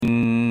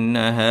إن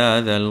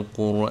هذا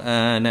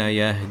القرآن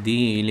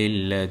يهدي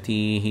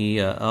للتي هي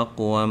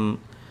أقوم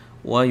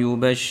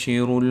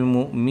ويبشر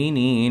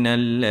المؤمنين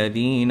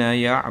الذين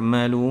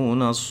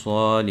يعملون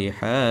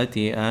الصالحات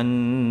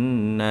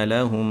أن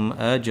لهم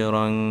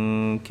أجرا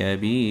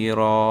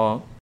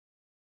كبيرا.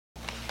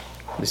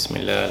 بسم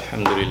الله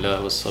الحمد لله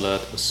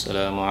والصلاة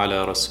والسلام على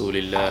رسول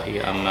الله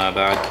أما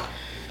بعد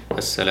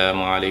السلام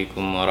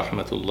عليكم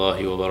ورحمة الله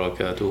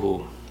وبركاته.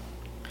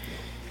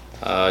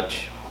 আজ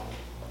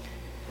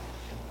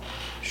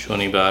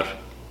শনিবার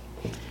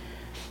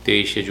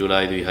 23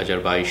 জুলাই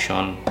 2022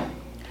 সন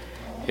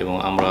এবং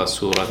আমরা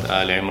সূরাত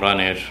আল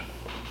ইমরানের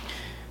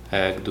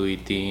 1 2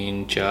 3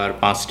 4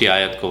 5টি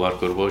আয়াত কভার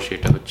করব।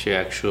 সেটা হচ্ছে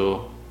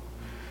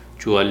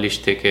 144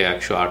 থেকে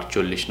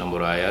 148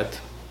 নম্বর আয়াত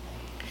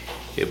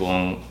এবং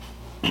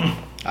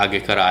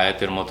আগেকার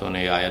আয়াতের মতন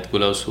এই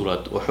আয়াতগুলোও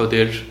সূরাত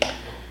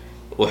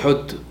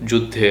উহুদ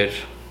যুদ্ধের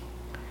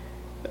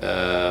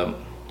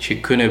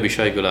শিক্ষণীয়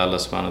বিষয়গুলো আল্লাহ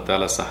সুবহানাহু ওয়া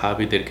তাআলা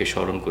সাহাবীদেরকে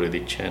স্মরণ করে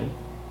দিচ্ছেন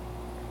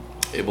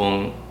এবং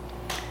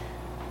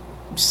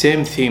সেম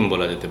থিম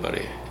বলা যেতে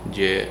পারে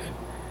যে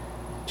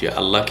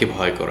আল্লাহকে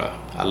ভয় করা,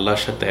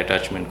 আল্লাহর সাথে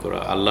অ্যাটাচমেন্ট করা,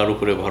 আল্লাহর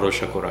উপরে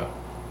ভরসা করা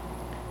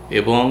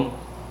এবং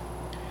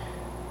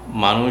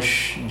মানুষ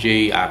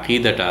যেই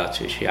আকীদাটা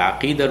আছে সেই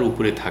আকীদার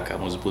উপরে থাকা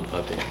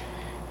মজবুতভাবে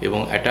এবং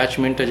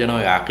অ্যাটাচমেন্টটা যেন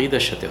ওই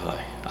আকীদার সাথে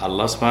হয়,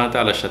 আল্লাহ সুবহানাহু ওয়া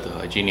তাআলার সাথে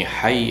হয় যিনি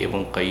হাই এবং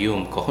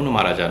কাইয়ুম, কখনো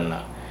মারা যান না।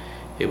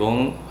 এবং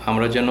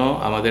আমরা যেন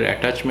আমাদের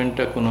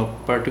অ্যাটাচমেন্টটা কোনো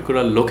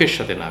পার্টিকুলার লোকের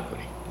সাথে না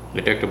করি।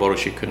 এটা একটা বড়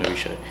শিক্ষণীয়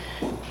বিষয়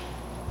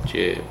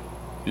যে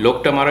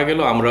লোকটা মারা গেল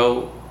আমরাও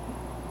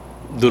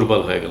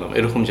দুর্বল হয়ে গেলাম,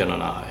 এরকম যেন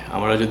না হয়।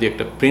 আমরা যদি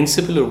একটা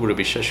প্রিন্সিপালের উপরে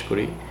বিশ্বাস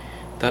করি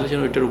তাহলে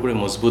যেন এটার উপরে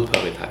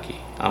মজবুতভাবে থাকি।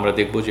 আমরা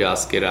দেখব যে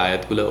আজকের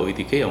আয়াতগুলো ওই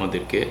দিকেই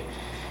আমাদেরকে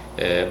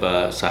বা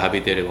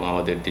সাহাবীদের এবং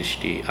আমাদের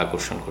দৃষ্টি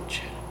আকর্ষণ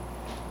করছে।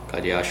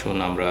 কাজে আসুন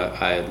আমরা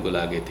আয়াতগুলো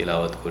আগে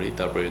তিলাওয়াত করি,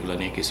 তারপর এগুলো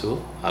নিয়ে কিছু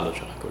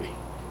আলোচনা করি।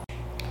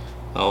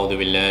 আউযু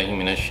বিল্লাহি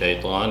মিনাশ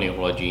শাইতানির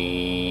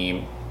রাজীম।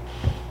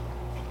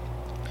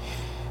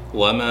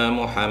 وما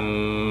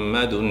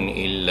محمد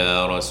إلا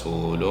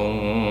رسول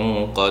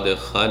قد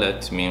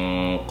خلت من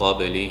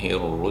قبله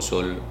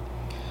الرسل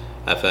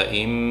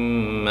أفإن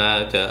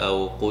مات أو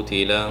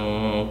قتل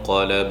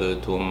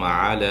انقلبتم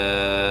على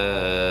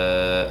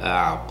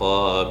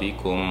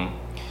أعقابكم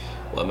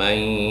ومن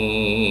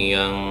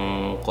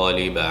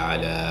ينقلب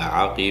على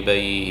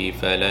عقبيه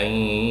فلن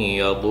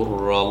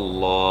يضر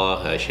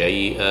الله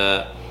شيئا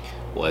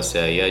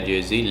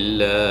وسيجزي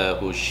الله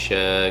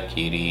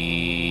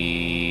الشاكرين.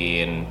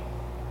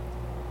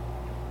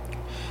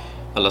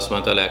 আল্লাহ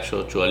সুবহানাহু ওয়া তাআলা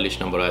 144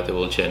 নম্বর আয়াতে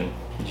বলছেন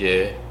যে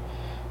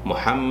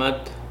মুহাম্মদ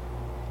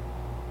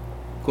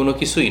কোনো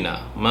কিছুই না,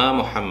 মা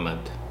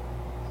মুহাম্মদ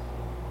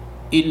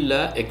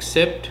ইল্লা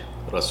এক্সেপ্ট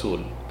রাসূল,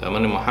 তার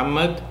মানে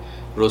মুহাম্মদ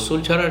রাসূল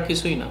ছাড়া আর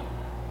কিছুই না।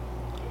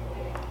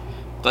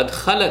 কদ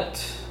খালাত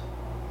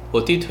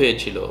অতীত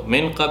হয়েছিল,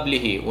 মিন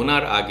কাবলিহি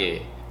ওনার আগে,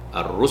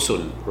 আর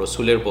রসুল,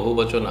 রসুলের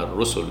বহুবচন আর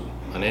রসুল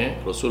মানে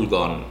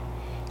রসুলগণ,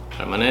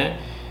 তার মানে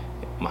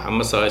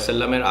মুহাম্মদ সাল্লাল্লাহু আলাইহি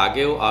সাল্লামের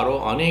আগেও আরও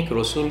অনেক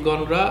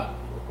রসুলগণরা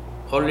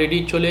অলরেডি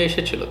চলে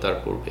এসেছিল, তার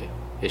পূর্বে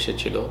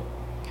এসেছিল।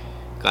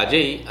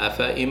 কাজেই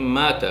আফা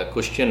ইম্মাতা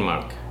কোশ্চেন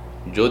মার্ক,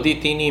 যদি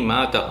তিনি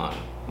মাতা হন,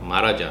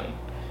 মারা যান,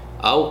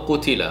 আও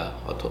কুতিলা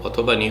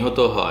অথবা নিহত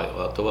হয়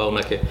অথবা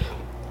ওনাকে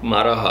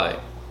মারা হয়,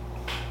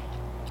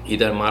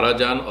 ইদার মারা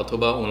যান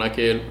অথবা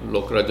ওনাকে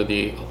লোকরা যদি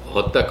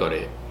হত্যা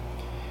করে,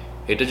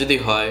 এটা যদি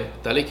হয়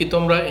তাহলে কি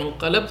তোমরা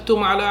ইনকালাবতুম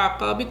আলা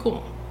আকাবিকুম,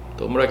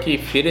 তোমরা কি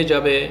ফিরে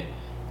যাবে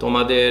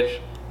তোমাদের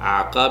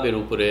আকাবের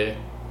উপরে,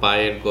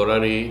 পায়ের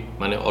গোড়ারি,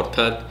 মানে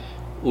অর্থাৎ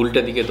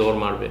উল্টা দিকে দৌড়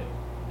মারবে,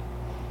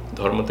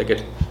 ধর্ম থেকে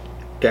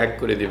ত্যাগ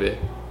করে দিবে,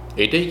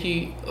 এটাই কি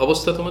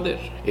অবস্থা তোমাদের?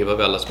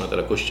 এভাবে আল্লাহ সুবহানাহু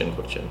ওয়া তাআলা কোশ্চেন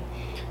করছেন।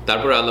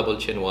 তারপরে আল্লাহ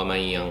বলছেন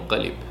ওয়ামাই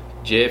ইয়ানকালিব,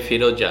 যে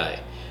ফিরে যায়,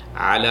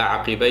 আলা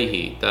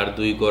আকিবাইহি, তার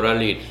দুই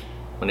গোড়ালির,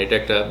 মানে এটা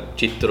একটা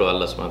চিত্র।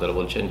 আল্লাহ সুবহানাহু ওয়া তাআলা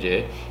বলছেন যে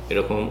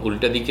এরকম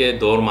উল্টা দিকে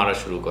দৌড় মারা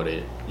শুরু করে,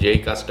 যেই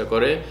কাজটা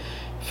করে,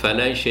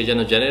 ফালাই, সে যেন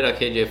জেনে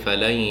রাখে যে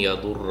ফালাই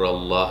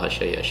ইয়াদুরুল্লাহ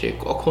শাইআ, সে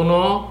কখনো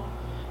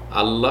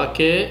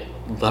আল্লাহকে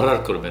দারার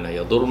করবে না,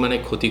 ইয়াদুর মানে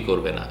ক্ষতি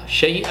করবে না,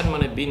 শাইআন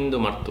মানে বিন্দু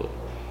মাত্র।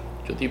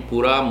 যদি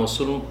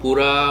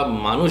পুরা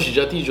মানুষ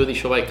জাতি যদি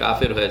সবাই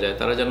কাফের হয়ে যায়,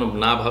 তারা যেন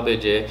না ভাবে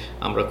যে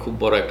আমরা খুব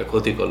বড় একটা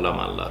ক্ষতি করলাম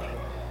আল্লাহর।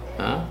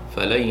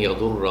 ফালাই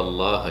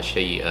ইয়াদুরুল্লাহ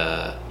শাইআ,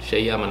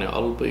 শাইআ মানে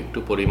অল্প একটু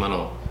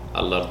পরিমাণও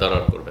আল্লাহর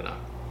দারার করবে না।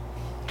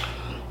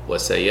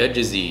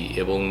 ওয়াসায়াজজি,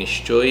 এবং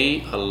নিশ্চয়ই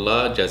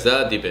আল্লাহ জাযা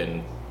দিবেন,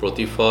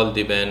 প্রতিফল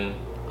দিবেন,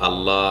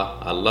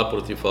 আল্লাহ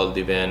প্রতিফল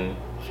দিবেন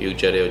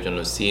ফিউচারে। ওর জন্য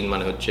সিন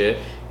মানে হচ্ছে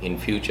ইন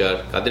ফিউচার।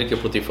 কাদেরকে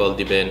প্রতিফল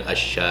দিবেন?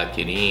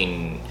 আশ-শাকিরিন,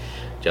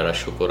 যারা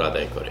শুকর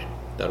আদায় করে।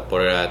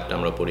 তারপরের আয়াতটা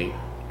আমরা পড়ি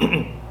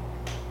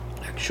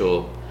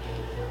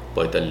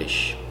 145।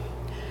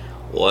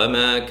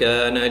 وما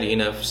كان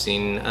لنفس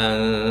أن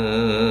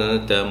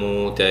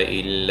تموت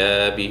إلا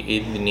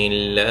بإذن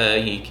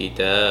الله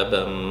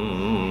كتابا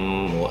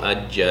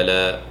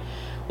مؤجلا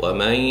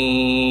ومن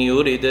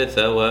يرد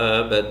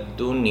ثواب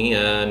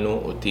الدنيا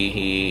نؤته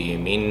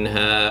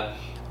منها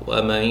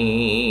ومن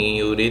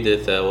يرد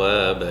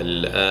ثواب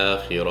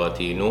الآخرة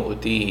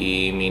نؤته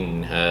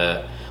منها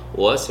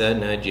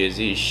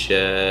وسنجزي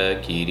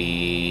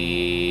الشاكرين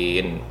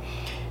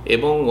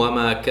এবং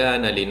ওয়ামা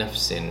কানা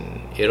লিনাফসিন,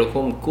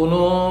 এরকম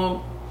কোনো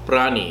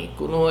প্রাণী,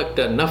 কোনো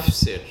একটা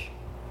নফসের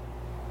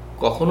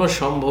কখনো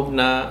সম্ভব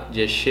না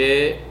যে সে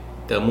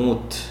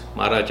তামুত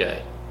মারা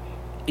যায়,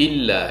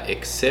 ইল্লা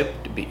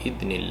এক্সেপ্ট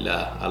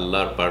বিইদনিল্লাহ,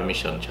 আল্লাহর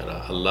পারমিশন ছাড়া,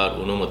 আল্লাহর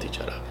অনুমতি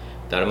ছাড়া।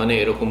 তার মানে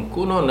এরকম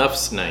কোনো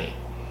নফস নাই,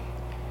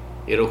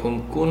 এরকম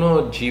কোনো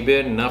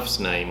জীবের নফস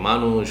নাই,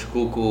 মানুষ,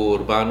 কুকুর,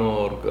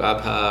 বানর,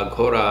 গাধা,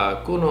 ঘোড়া,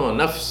 কোনো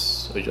নফস।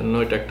 ওই জন্য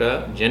এটা একটা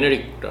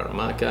জেনেরিক টার্ম,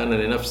 মা কানা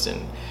লিনাফসিন,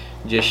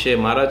 যে সে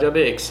মারা যাবে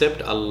এক্সেপ্ট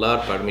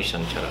আল্লাহর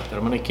পারমিশন ছাড়া।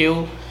 তার মানে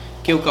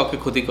কেউ কাউকে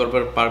ক্ষতি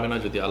করবার পারবে না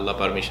যদি আল্লাহ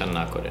পারমিশন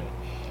না করেন।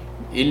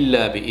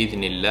 ইল্লা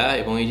বিইদনিল্লাহ,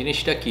 এবং এই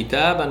জিনিসটা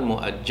কিতাবান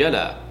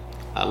মুআজ্জালা,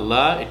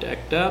 আল্লাহ এটা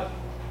একটা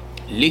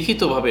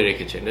লিখিতভাবে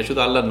রেখেছেন। এটা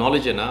শুধু আল্লাহর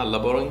নলেজে না, আল্লাহ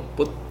বরং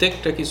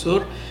প্রত্যেকটা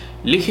কিছুর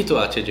লিখিত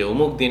আছে যে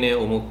অমুক দিনে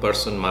অমুক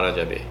পার্সন মারা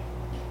যাবে।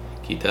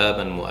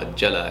 কিতাবান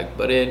মুআজ্জালা,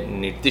 একবারে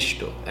নির্দিষ্ট,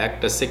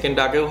 একটা সেকেন্ড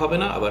আগেও হবে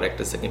না, আবার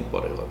একটা সেকেন্ড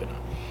পরেও হবে না।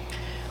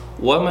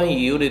 ওয়ামা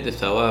ইউরিদ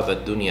সাওয়াব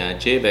দুনিয়া,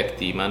 যে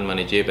ব্যক্তি,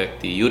 মানে যে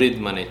ব্যক্তি, ইউরিদ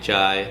মানে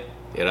চায়,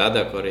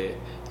 এরাদা করে,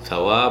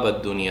 সাওয়াব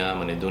দুনিয়া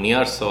মানে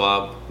দুনিয়ার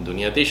সওয়াব,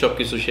 দুনিয়াতেই সব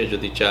কিছু সে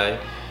যদি চায়,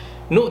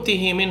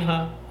 নুতিহি মিনহা,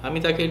 আমি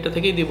তাকে এটা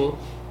থেকেই দিব।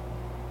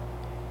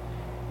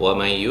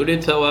 ওয়ামা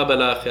ইউরিদ সাওয়াব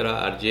আল আখিরা,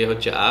 আর যে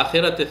হচ্ছে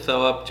আখিরাতে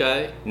সওয়াব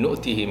চায়,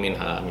 নুতিহি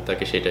মিনহা, আমি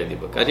তাকে সেটাই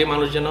দিব। কাজে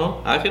মানুষ যেন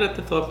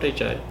আখিরাতে সওয়াবটাই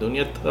চায়,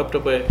 দুনিয়ার সওয়াবটা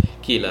পেয়ে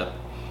কি লাভ।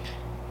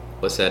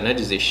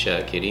 ওয়াসানাজজি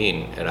শাকিরিন,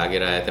 এর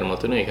আগের আয়াতের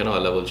মতনই এখানেও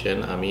আল্লাহ বলছেন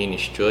আমি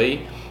নিশ্চয়ই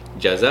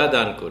জাযা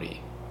দান করি,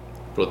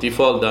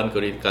 প্রতিফল দান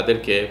করি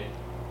কাদেরকে,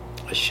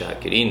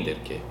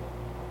 শাকিরিনদেরকে,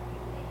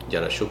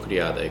 যারা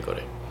শুকরিয়া আদায়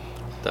করে।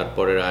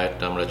 তারপরের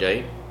আয়াতটা আমরা যাই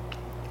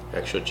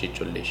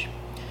 146।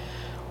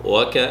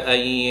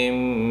 وكأين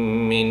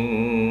من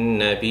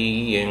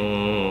نبي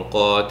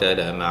قاتل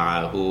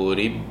معه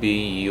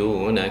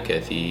ربيون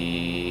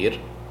كثير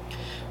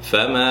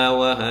فما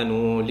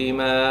وهنوا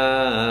لما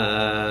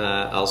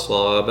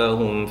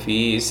أصابهم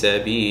في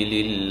سبيل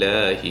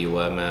الله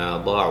وما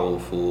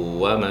ضعفوا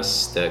وما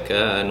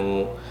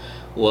استكانوا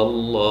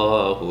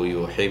والله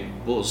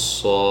يحب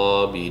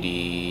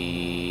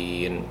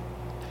الصابرين।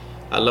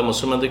 আল্লাহ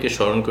মুসলমানদেরকে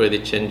স্মরণ করে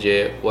দিচ্ছেন যে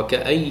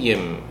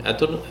ওয়াকাআইয়িম,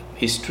 এত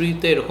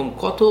হিস্ট্রিতে এরকম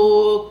কত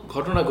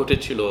ঘটনা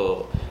ঘটেছিল,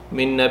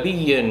 মিন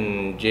নাবিয়্যিন,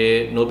 যে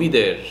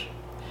নবীদের,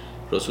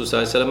 রাসূল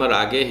সাল্লাল্লাহু আলাইহি ওয়াসাল্লামের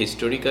আগে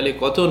হিস্টোরিক্যালি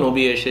কত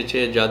নবী এসেছে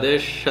যাদের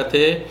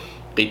সাথে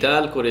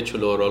কিতাল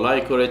করেছিল, লড়াই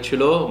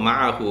করেছিল,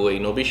 মাআহু, এই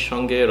নবীর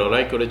সঙ্গে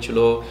লড়াই করেছিল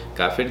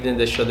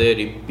কাফিরদের সাথে,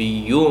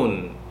 রিব্বিয়ুন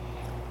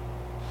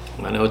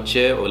মানে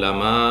হচ্ছে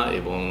ওলামা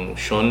এবং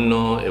সৈন্য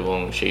এবং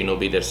সেই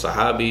নবীদের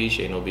সাহাবি,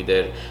 সেই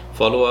নবীদের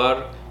ফলোয়ার,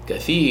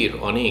 কাসীর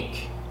অনেক।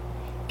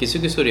 কিছু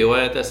কিছু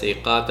রিওয়ায়াত আছে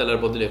কাতালার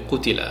বদলে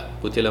কুতিলা,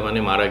 কুতিলা মানে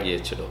মারা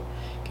গিয়েছিল,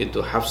 কিন্তু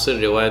হাফসের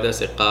রিওয়ায়াত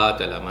আছে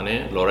কাতালা মানে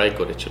লড়াই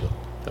করেছিল।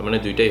 তার মানে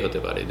দুইটাই হতে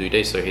পারে,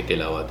 দুইটাই সহিহ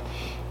তিলাওয়াত।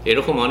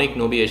 এরকম অনেক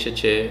নবী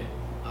এসেছে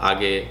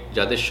আগে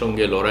যাদের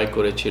সঙ্গে লড়াই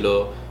করেছিল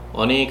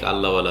অনেক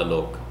আল্লাহওয়ালা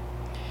লোক।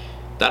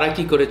 তারা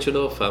কি করেছিল,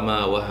 ফামা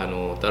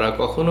ওয়াহানু, তারা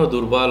কখনো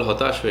দুর্বল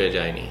হতাশ হয়ে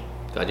যায়নি।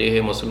 কাজে হে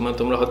মুসলমান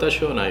তোমরা হতাশ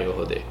হও না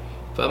ইহুদে।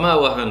 ফামা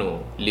ওয়াহানু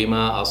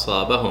লিমা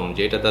আসাবাহুম,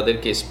 যেটা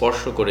তাদেরকে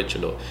স্পর্শ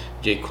করেছিল,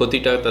 যে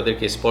ক্ষতিটা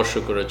তাদেরকে স্পর্শ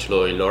করেছিল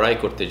ওই লড়াই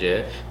করতে যেয়ে,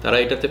 তারা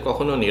এটাতে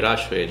কখনো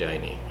নিরাশ হয়ে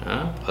যায়নি,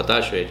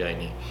 হতাশ হয়ে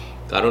যায়নি।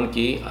 কারণ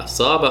কি,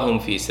 আসাবাহুম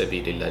ফি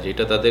সাবিলিল্লাহ,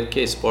 যেটা তাদেরকে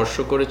স্পর্শ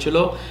করেছিল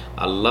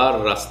আল্লাহর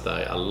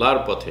রাস্তায়,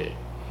 আল্লাহর পথে।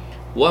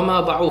 ওয়ামা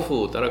বাউফু,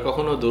 তারা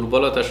কখনো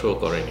দুর্বলতা শো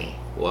করেনি।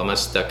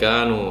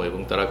 ওয়ামাস্তাকানু, এবং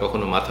তারা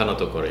কখনো মাথা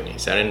নত করেনি,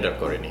 স্যারেন্ডার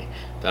করেনি,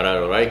 তারা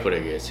লড়াই করে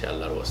গিয়েছে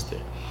আল্লাহর ওয়াস্তে।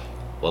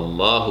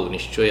 আল্লাহু,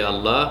 নিশ্চয়ই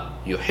আল্লাহ,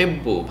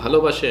 ইউহিব্বু,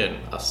 ভালোবাসেন,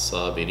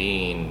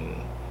 আস-সাবিরিন,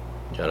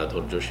 যারা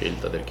ধৈর্যশীল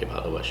তাদেরকে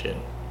ভালোবাসেন।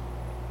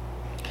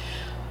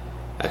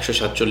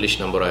 147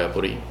 নম্বর আয়াত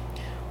পড়ি।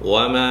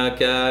 وما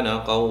كان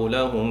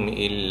قولهم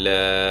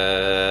إلا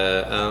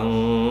أن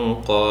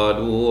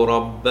قالوا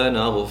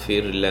ربنا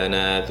اغفر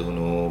لنا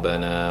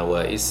ذنوبنا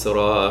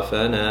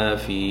وإسرافنا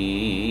في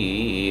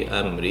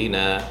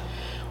أمرنا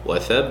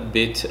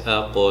وثبت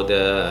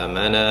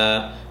أقدامنا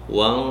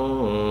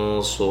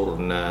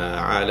وانصرنا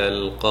على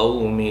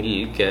القوم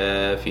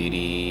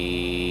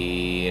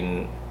الكافرين।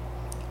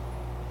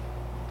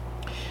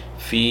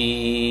 في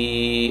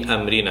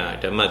أمرنا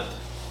এটা মাদ,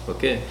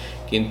 ওকে,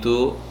 কিন্তু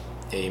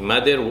এই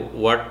মাদের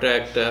ওয়ার্ডটা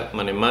একটা,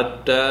 মানে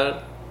মাদটার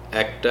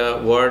একটা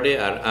ওয়ার্ডে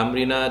আর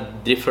আমরিনা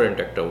ডিফারেন্ট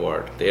একটা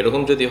ওয়ার্ড। তো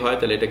এরকম যদি হয়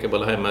তাহলে এটাকে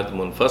বলা হয় মাদ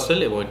মুনফাসিল,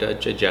 এবং এটা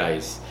হচ্ছে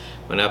জায়েজ,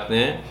 মানে আপনি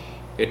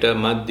এটা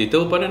মাদ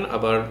দিতেও পারেন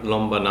আবার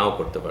লম্বা নাও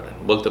করতে পারেন।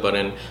 বলতে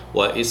পারেন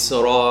ওয়া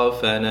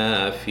ইসরাফানা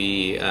ফি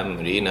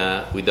আমরিনা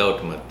উইদাউট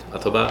মাদ,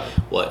 অথবা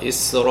ওয়া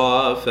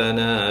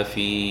ইসরাফানা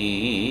ফি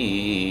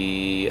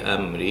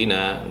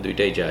আমরিনা,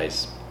 দুইটাই জায়েজ।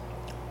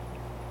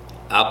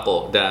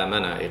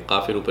 আকদামানা, এই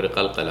কাফের উপরে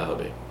কালকালা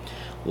হবে।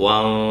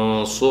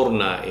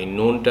 ওয়ানসুরনা, এই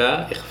নুনটা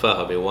ইখফা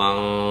হবে,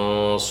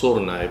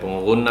 ওয়ানসুরনা, এবং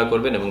গুন্না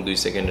করবেন এবং 2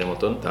 সেকেন্ডের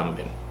মতন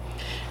থামবেন।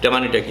 এটা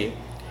মানেটা কি?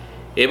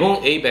 এবং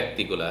এই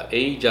ব্যক্তিগুলা,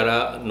 এই যারা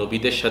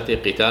নবীদের সাথে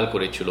কিতাল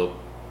করেছিল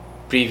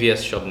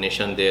প্রিভিয়াস সব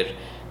নেশনদের,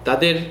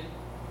 তাদের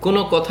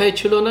কোনো কথাই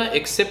ছিল না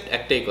এক্সেপ্ট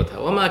একটাই কথা,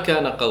 ওমা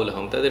কানা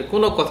কাউলুহুম, তাদের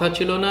কোনো কথা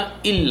ছিল না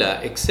ইল্লা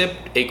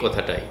এক্সেপ্ট এই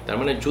কথাটাই। তার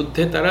মানে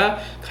যুদ্ধে তারা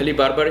খালি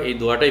বারবার এই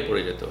দোয়াটাই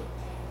পড়ে যেত।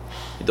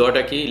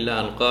 দোয়াটা কি? ইল্লা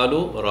আন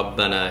ক্বালু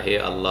রব্বানা, হে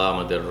আল্লাহ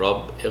আমাদের রব,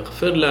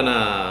 ইগফির লানা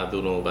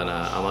দুনুবানা,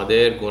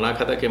 আমাদের গুনাহ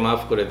খাতাকে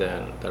মাফ করে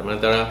দেন। তার মানে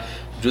তারা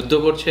যুদ্ধ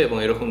করছে এবং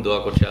এরকম দোয়া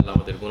করছে, আল্লাহ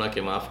আমাদের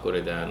গুনাহকে মাফ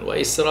করে দেন। ওয়া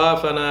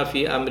ইসরাফানা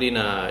ফি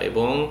আমরিনা,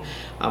 এবং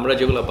আমরা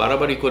যেগুলো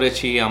বাড়াবাড়ি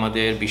করেছি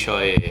আমাদের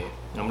বিষয়ে,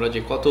 আমরা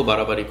যে কত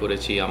বাড়াবাড়ি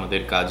করেছি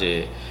আমাদের কাজে,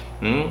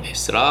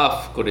 ইসরাফ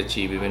করেছি,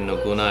 বিভিন্ন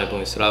গুনাহ এবং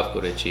ইসরাফ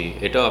করেছি,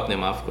 এটাও আপনি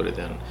মাফ করে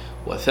দেন।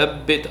 ওয়া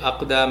সাব্বিত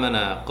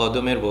আকদামানা,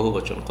 কদমের বহু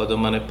বচন, কদম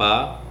মানে পা,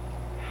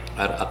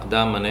 আর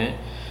আকদাম মানে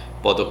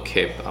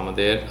পদক্ষেপ।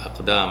 আমাদের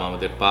আকদাম,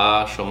 আমাদের পা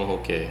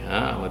সমূহকে,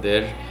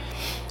 আমাদের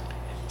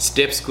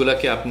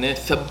স্টেপসগুলোকে আপনি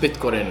সাব্বিত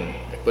করেন,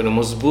 একবারে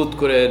মজবুত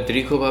করে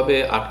দৃঢ়ভাবে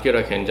আটকে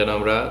রাখেন, যেন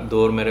আমরা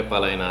দৌড় মেরে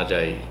পালাই না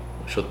যাই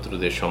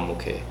শত্রুদের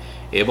সম্মুখে।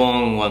 এবং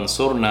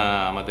ওয়ানসুরনা,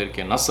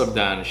 আমাদেরকে নসর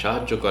দেন,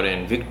 সাহায্য করেন,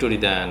 ভিক্টরি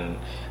দেন,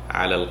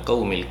 আলাল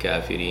কওমিল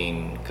কাফিরিন,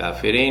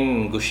 কাফিরিন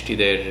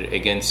গোষ্ঠীদের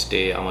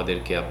এগেনস্টে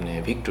আমাদেরকে আপনি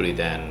ভিক্টরি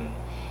দেন।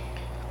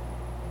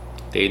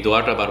 এই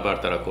দোয়াটা বারবার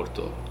তারা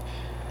করতো।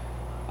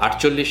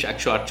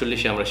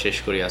 148 আমরা শেষ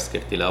করি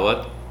আজকের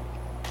তিলাওয়াত।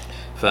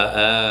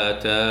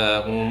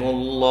 فآتاهم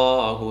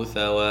الله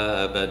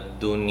ثواب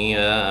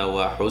الدنيا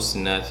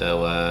وحسن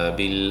ثواب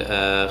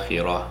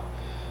الآخرة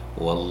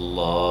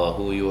والله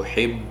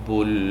يحب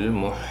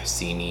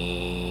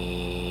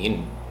المحسنين।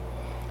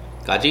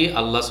 কাজী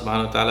আল্লাহ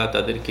সুবহানাহু ওয়া তাআলা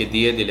তাদেরকে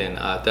দিয়ে দিলেন,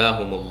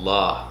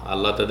 আতাহুমুল্লাহ,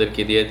 আল্লাহ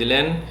তাদেরকে দিয়ে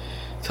দিলেন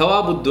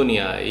সওয়াবুদ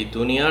দুনিয়া, এই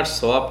দুনিয়ার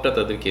সওয়াবটা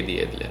তাদেরকে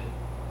দিয়ে দিলেন,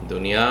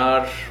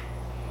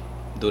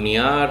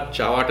 দুনিয়ার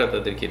চাওয়াটা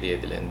তাদেরকে দিয়ে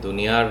দিলেন,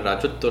 দুনিয়ার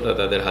রাজত্বটা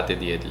তাদের হাতে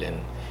দিয়ে দিলেন।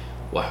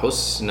 ওয়া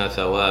হুসনা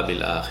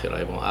সাওয়াবিল আখিরা,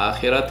 এবং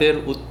আখিরাতের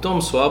উত্তম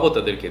সওয়াবও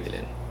তাদেরকে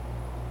দিলেন।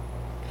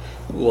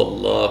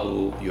 ওয়াল্লাহু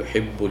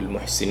ইউহিব্বুল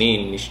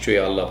মুহসিনিন, নিশ্চয়ই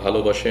আল্লাহ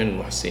ভালোবাসেন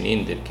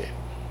মুহসিনিনদেরকে।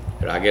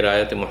 আগের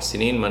আয়াতে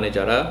মুহসিনিন মানে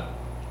যারা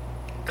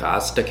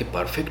কাজটাকে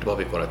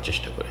পারফেক্টভাবে করার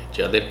চেষ্টা করে,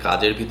 যাদের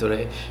কাজের ভিতরে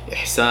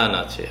ইহসান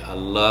আছে,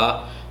 আল্লাহ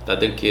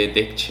তাদেরকে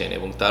দেখছেন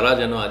এবং তারা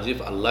যেন আজিব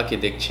আল্লাহকে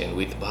দেখছেন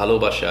উইথ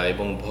ভালোবাসা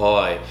এবং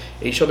ভয়,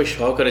 এইসবের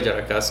সহকারে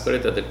যারা কাজ করে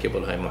তাদেরকে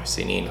বলা হয়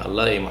মুহসিনিন।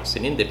 আল্লাহ এই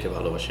মুহসিনিনদেরকে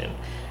ভালোবাসেন।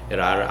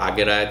 এর আর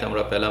আগের আয়াত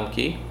আমরা পেলাম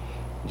কি,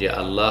 যে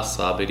আল্লাহ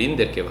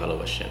সাবিরিনদেরকে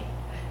ভালোবাসেন,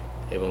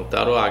 এবং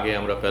তারও আগে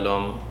আমরা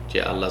পেলাম যে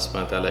আল্লাহ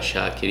সুবহানাহু ওয়া তাআলা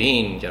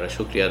শাকিরিন, যারা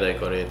শুকরিয়া আদায়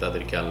করে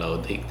তাদেরকে আল্লাহ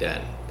অধিক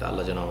দেন। তা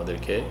আল্লাহ যেন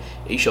আমাদেরকে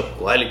এইসব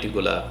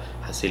কোয়ালিটিগুলা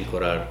হাসিল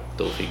করার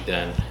তৌফিক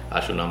দেন।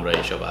 আসুন আমরা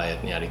এইসব আয়াত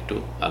নিয়ে আরেকটু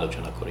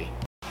আলোচনা করি।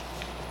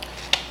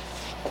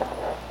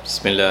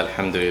 বিসমিল্লাহ,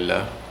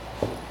 আলহামদুলিল্লাহ।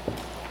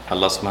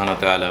 আল্লাহ সুবহানাহু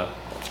ওয়া তাআলা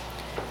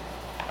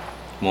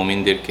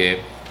মুমিনদেরকে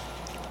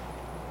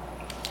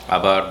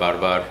আবার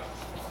বারবার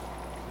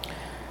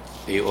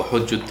এই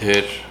উহুদ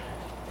যুদ্ধের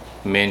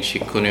মেন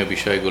শিক্ষণীয়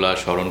বিষয়গুলো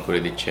স্মরণ করে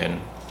দিচ্ছেন,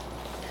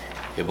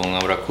 এবং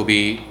আমরা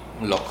খুবই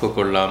লক্ষ্য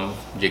করলাম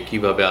যে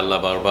কিভাবে আল্লাহ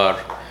বারবার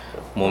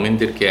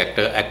মুমিনদেরকে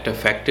একটা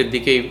ফ্যাক্টের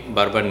দিকেই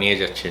বারবার নিয়ে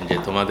যাচ্ছেন, যে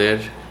তোমাদের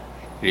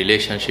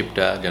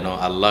রিলেশনশিপটা যেন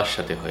আল্লাহর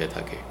সাথে হয়ে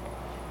থাকে।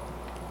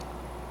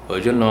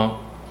 ওই জন্য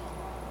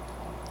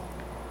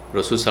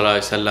রাসূল সাল্লাল্লাহু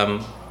আলাইহি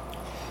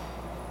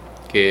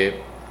সাল্লামকে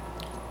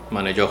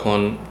মানে যখন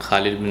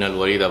খালিদ বিন আল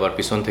ওয়ালিদ আবার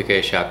পিছন থেকে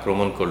এসে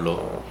আক্রমণ করলো,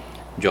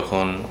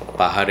 যখন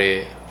পাহাড়ে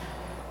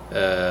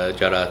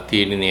যারা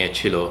তীর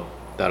নিয়েছিল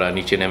তারা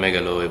নিচে নেমে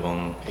গেল এবং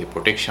এই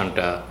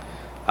প্রোটেকশনটা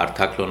আর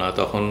থাকলো না,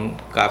 তখন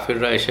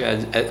কাফেররা এসে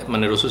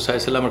মানে রাসূল সাল্লাল্লাহু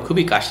আলাইহি সাল্লামের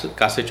খুবই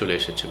কাছে চলে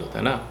এসেছিল,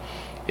 তাই না?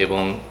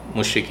 এবং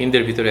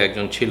মুশরিকিনদের ভিতরে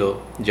একজন ছিল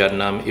যার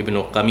নাম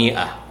ইবনু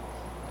কামিয়া।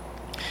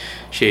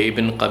 সে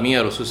ইবন কামিয়া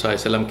রাসূল সাল্লাল্লাহু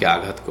আলাইহি সাল্লামকে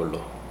আঘাত করলো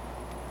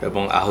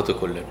এবং আহত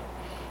করলেন,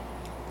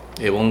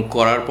 এবং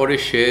করার পরে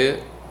সে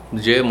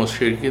যে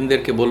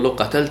মুশরিকিনদেরকে বলল,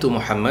 কাতালতু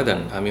মুহাম্মাদান,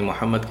 আমি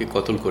মুহাম্মদকে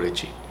কতল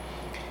করেছি।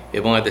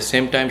 এবং অ্যাট দ্য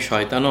সেম টাইম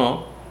শয়তানও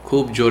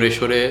খুব জোরে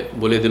সোরে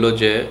বলে দিল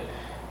যে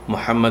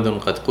মুহাম্মাদুন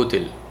কাদ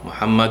কুতিল,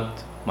 মুহাম্মদ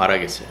মারা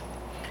গেছে।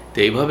 তো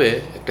এইভাবে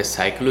একটা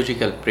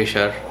সাইকোলজিক্যাল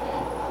প্রেশার,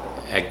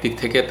 একদিক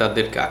থেকে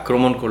তাদেরকে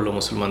আক্রমণ করলো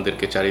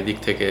মুসলমানদেরকে চারিদিক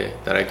থেকে,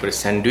 তারা একবারে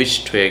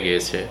স্যান্ডউইচড হয়ে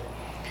গিয়েছে।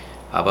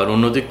 আবার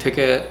অন্যদিক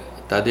থেকে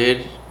তাদের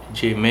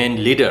যে মেন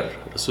লিডার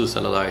রাসূল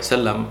সাল্লাল্লাহু আলাইহি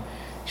সাল্লাম,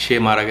 সে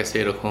মারা গেছে,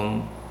 এরকম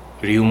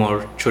রিউমার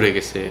ছড়ে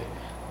গেছে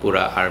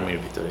পুরা আর্মির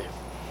ভিতরে।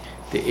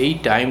 তো এই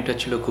টাইমটা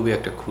ছিল খুবই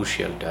একটা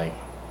ক্রুশিয়াল টাইম,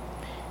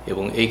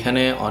 এবং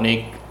এইখানে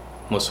অনেক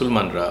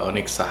মুসলমানরা,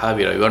 অনেক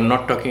সাহাবিরা, you are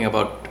not talking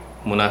about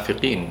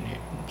মুনাফিকিন,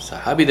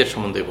 সাহাবিদের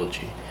সম্বন্ধে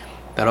বলছি,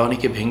 তারা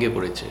অনেকে ভেঙে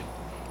পড়েছে।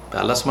 তা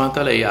আল্লাহ সুবহানাহু ওয়া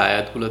তাআলা এই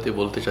আয়াতগুলোতে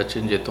বলতে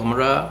চাচ্ছেন যে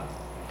তোমরা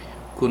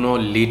কোনো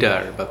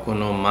লিডার বা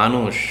কোনো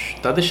মানুষ,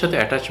 তাদের সাথে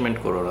অ্যাটাচমেন্ট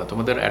করো না,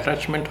 তোমাদের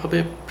অ্যাটাচমেন্ট হবে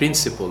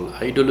প্রিন্সিপল,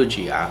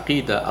 আইডিওলজি,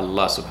 আকিদা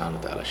আল্লাহ সুবহানাহু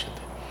ওয়া তাআলার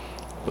সাথে।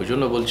 ওই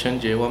জন্য বলছেন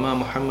যে ওয়ামা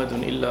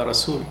মুহাম্মাদুন ইল্লা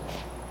রাসূল,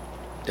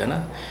 তাই না?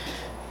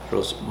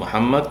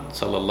 মুহাম্মদ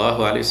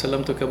সাল্লাল্লাহু আলাইহি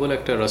সাল্লাম তো কেবল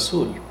একটা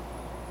রাসূল,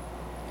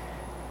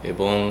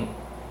 এবং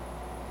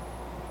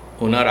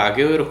ওনার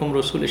আগেও এরকম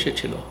রসুল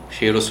এসেছিল,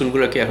 সেই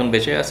রসুলগুলো কি এখন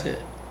বেঁচে আছে?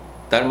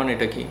 তার মানে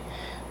এটা কি?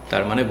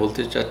 তার মানে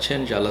বলতে চাচ্ছেন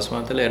যে আল্লাহ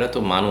সুবহানাহু ওয়া তাআলা এরা তো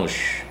মানুষ,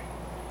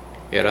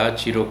 এরা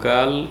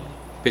চিরকাল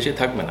বেঁচে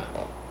থাকবে না।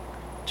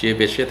 যে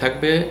বেঁচে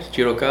থাকবে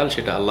চিরকাল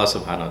সেটা আল্লাহ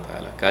সুবহানাহু ওয়া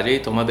তাআলা। কাজেই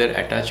তোমাদের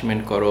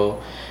অ্যাটাচমেন্ট করো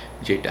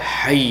যেটা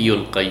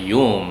হাইয়ুল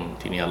কাইয়ুম,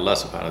 তিনি আল্লাহ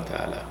সুবহানাহু ওয়া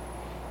তাআলা,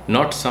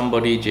 নট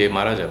সামবডি যে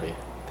মারা যাবে,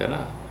 তাই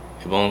না?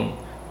 এবং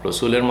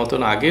রসুলের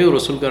মতন আগেও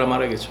রসুলকারা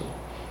মারা গেছিল।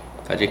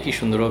 কাজে কি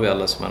সুন্দরভাবে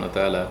আল্লাহ সুবহানাহু ওয়া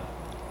তাআলা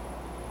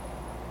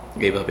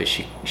এইভাবে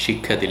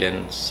শিক্ষা দিলেন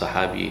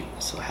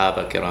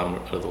সাহাবা কেরাম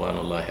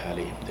রাদিয়াল্লাহু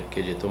আলাইহিমদেরকে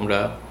যে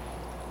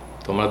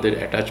তোমাদের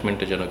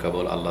অ্যাটাচমেন্টে যেন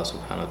কেবল আল্লাহ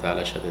সুবহানাহু ওয়া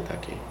তাআলার সাথে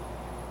থাকে।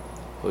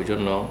 ওই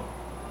জন্য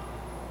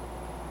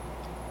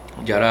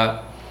যারা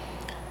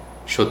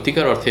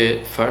সত্যিকার অর্থে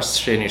ফার্স্ট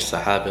শ্রেণীর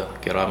সাহাবা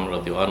কেরাম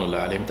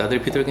রাদিয়াল্লাহু আলাইহিম, তাদের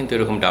ভিতরে কিন্তু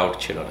এরকম ডাউট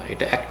ছিল না।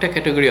 এটা একটা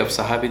ক্যাটাগরি অফ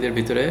সাহাবিদের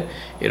ভিতরে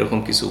এরকম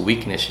কিছু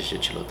উইকনেস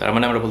এসেছিল। তার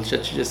মানে আমরা বলতে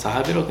চাচ্ছি যে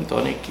সাহাবিরও কিন্তু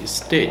অনেক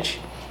স্টেজ,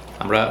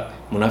 আমরা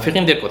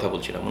মুনাফিকিনদের কথা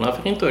বলছি না,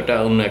 মুনাফিকিন তো এটা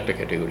অন্য একটা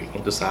ক্যাটাগরি,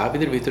 কিন্তু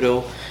সাহাবিদের ভিতরেও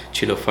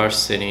ছিল ফার্স্ট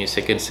শ্রেণী,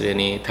 সেকেন্ড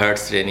শ্রেণী, থার্ড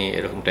শ্রেণী,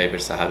 এরকম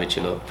টাইপের সাহাবি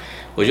ছিল।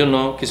 ওই জন্য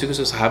কিছু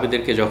কিছু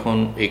সাহাবিদেরকে যখন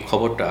এই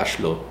খবরটা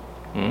আসলো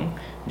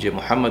যে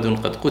মুহাম্মাদুন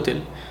কদ কুতিল,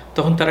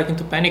 তখন তারা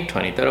কিন্তু প্যানিকড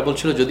হয়নি। তারা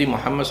বলছিল যদি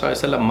মুহাম্মদ সাল্লাল্লাহু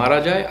আলাইহি ওয়াসাল্লাম মারা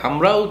যায়,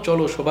 আমরাও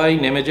চলো সবাই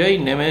নেমে যাই,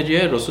 নেমে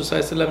যেয়ে রাসূল সাল্লাল্লাহু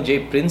আলাইহি ওয়াসাল্লাম যে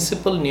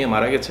প্রিন্সিপাল নিয়ে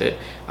মারা গেছে,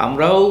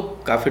 আমরাও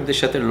কাফেরদের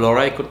সাথে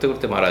লড়াই করতে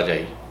করতে মারা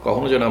যাই,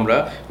 কখনো যেন আমরা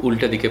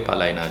উল্টা দিকে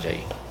পালাই না যাই,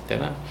 তাই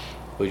না?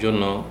 ওই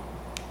জন্য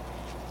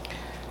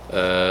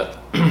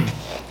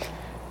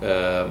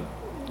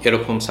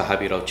এরকম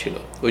সাহাবিরাও ছিল।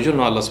 ওই জন্য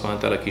আল্লাহ সুবহানাহু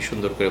ওয়া তাআলা কি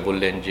সুন্দর করে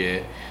বললেন যে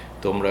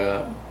তোমরা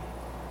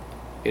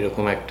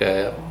এরকম একটা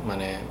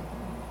মানে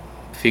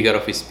ফিগার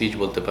অফ স্পিচ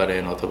বলতে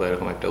পারেন, অথবা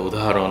এরকম একটা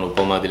উদাহরণ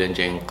উপমা দিলেন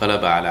যে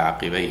ইনকালাবা আলা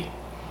আকিবাই,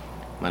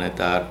 মানে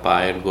তার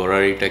পায়ের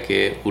গোড়ালিটাকে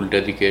উল্টা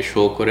দিকে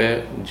শো করে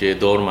যে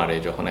দৌড় মারে,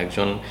 যখন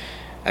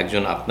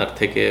একজন আপনার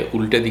থেকে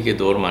উল্টা দিকে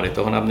দৌড় মারে,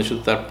 তখন আপনি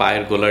শুধু তার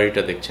পায়ের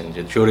গোলারিটা দেখছেন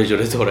যে জোরে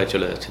জোরে দৌড়ায়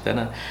চলে যাচ্ছে, তাই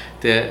না?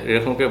 তো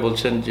এরকম করে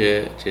বলছেন যে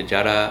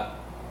যারা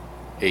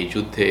এই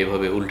যুদ্ধে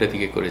এভাবে উল্টা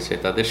দিকে করেছে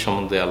তাদের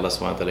সম্বন্ধে আল্লাহ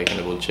সুবহানাহু ওয়া তাআলা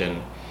এখানে বলছেন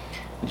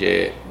যে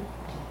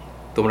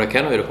তোমরা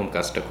কেন এরকম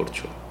কাজটা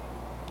করছো,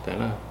 তাই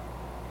না?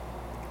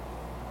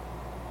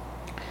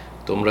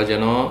 তোমরা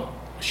যেন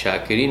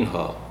শাকিরিন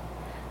হও।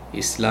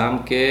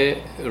 ইসলামকে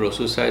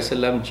রাসূল সাল্লাল্লাহু আলাইহি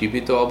ওয়াসাল্লাম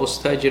জীবিত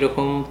অবস্থায়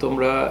যেরকম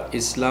তোমরা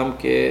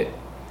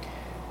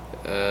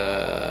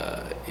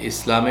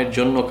ইসলামের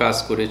জন্য কাজ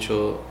করেছো,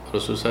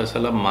 রাসূল সাল্লাল্লাহু আলাইহি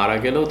ওয়াসাল্লাম মারা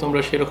গেলেও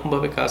তোমরা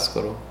সেরকমভাবে কাজ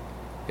করো,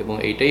 এবং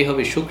এইটাই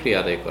হবে শুকরিয়া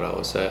আদায় করা।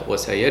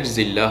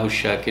 ওয়াসায়াজজিল্লাহু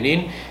শাকিরিন,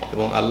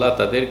 এবং আল্লাহ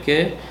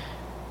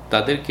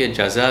তাদেরকে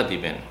জাযা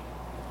দিবেন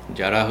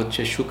যারা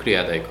হচ্ছে শুকরিয়া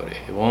আদায় করে।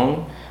 এবং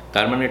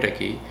তার মানে এটা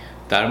কি?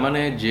 তার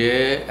মানে যে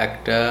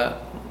একটা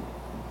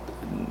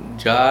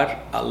যার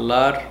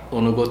আল্লাহর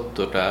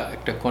অনুগত্যটা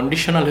একটা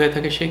কন্ডিশনাল হয়ে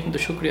থাকে, সে কিন্তু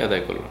শুকরিয়া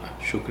আদায় করলো না।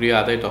 শুকরিয়া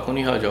আদায়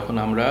তখনই হয় যখন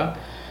আমরা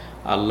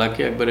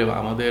আল্লাহকে একবারে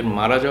আমাদের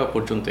মারা যাওয়া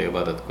পর্যন্ত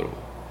ইবাদত করব।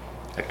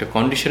 একটা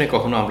কন্ডিশনে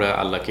কখনো আমরা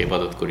আল্লাহকে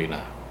ইবাদত করি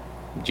না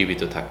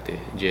জীবিত থাকতে,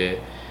 যে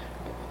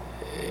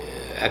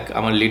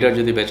আমার লিডার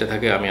যদি বেঁচে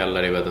থাকে আমি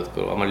আল্লাহর ইবাদত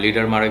করব, আমার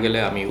লিডার মারা গেলে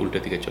আমি উল্টো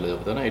দিকে চলে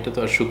যাবো, তাই না? এটা তো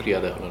আর শুকরিয়া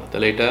আদায় হলো না,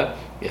 তাহলে এটা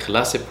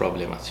ইখলাসে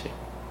প্রবলেম আছে,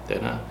 তাই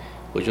না?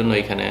 ওই জন্য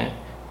এখানে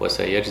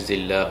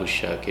ওয়াসায়াজজিল্লাহু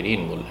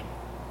শাকিরিন বললেন।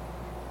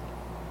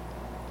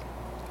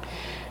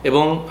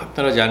 এবং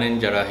আপনারা জানেন,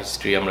 যারা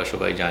হিস্ট্রি আমরা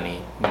সবাই জানি,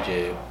 যে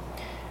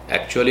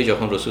অ্যাকচুয়ালি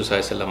যখন রাসূল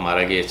সাল্লাল্লাহু আলাইহি ওয়াসাল্লাম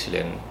মারা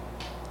গিয়েছিলেন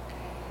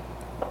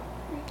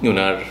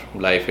ওনার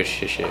লাইফের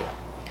শেষে,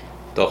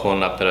 তখন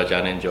আপনারা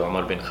জানেন যে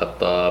ওমর বিন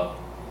খাত্তাব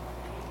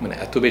মানে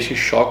এত বেশি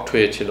শকড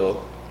হয়েছিল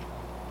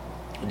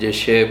যে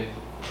সে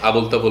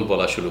আবল তাবল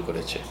বলা শুরু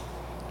করেছে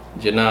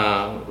যে না,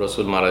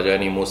 রসুল মারা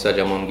যায়নি, মুসা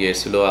যেমন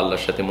গিয়েছিল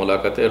আল্লাহর সাথে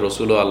মোলাকাতে,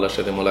 রসুলও আল্লাহর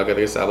সাথে মোলাকাতে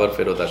গেছে, আবার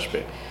ফেরত আসবে।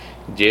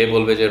 যে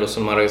বলবে যে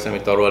রসুল মারা গেছে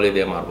আমি তরোয়ালি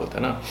দিয়ে মারবো,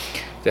 তাই না?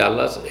 তো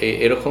আল্লাহ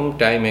এরকম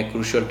টাইমে,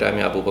 ক্রুশিয়াল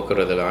টাইমে আবু বকর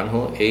রাদিয়াল্লাহু আনহু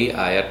এই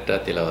আয়াতটা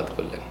তেলাওয়াত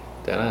করলেন,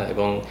 তাই না?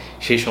 এবং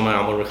সেই সময়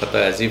ওমর বিন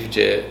খাত্তাব আজিফ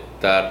যে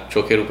তার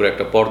চোখের উপরে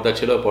একটা পর্দা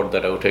ছিল,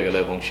 পর্দাটা উঠে গেল,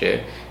 এবং সে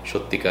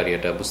সত্যিকারই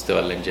এটা বুঝতে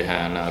পারলেন যে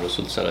হ্যাঁ, না,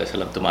 রাসূল সাল্লাল্লাহু আলাইহি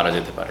ওয়াসাল্লাম তো মারা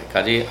যেতে পারে।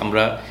 কাজেই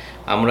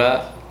আমরা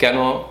কেন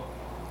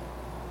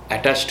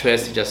অ্যাটাচড হয়ে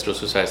আছি জাস্ট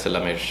রাসূল সাল্লাল্লাহু আলাইহি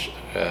ওয়াসাল্লামের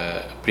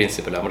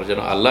প্রিন্সিপাল, আমরা যেন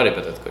আল্লাহর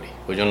ইবাদত করি।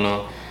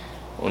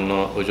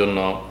 ওই জন্য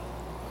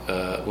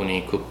উনি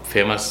খুব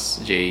ফেমাস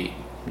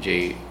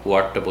যেই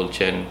ওয়ার্ডটা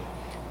বলছেন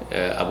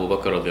আবু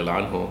বকর রাদিয়াল্লাহু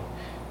আনহু,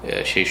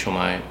 সেই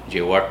সময় যে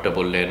ওয়ার্ডটা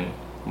বললেন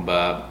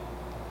বা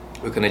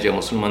ওখানে যে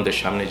মুসলমানদের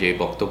সামনে যে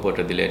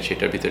বক্তব্যটা দিলেন,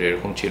 সেটার ভিতরে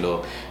এরকম ছিল,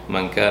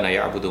 মান কানা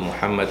ইয়াবুদু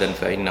মুহাম্মাদান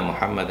ফাইন্না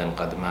মুহাম্মাদান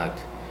কাদ মাত,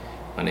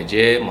 মানে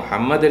যে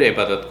মুহাম্মাদের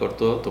ইবাদত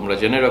করতো তোমরা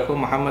জেনে রাখো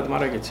মুহাম্মদ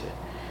মারা গেছে।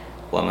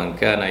 ওয়া মান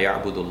কানা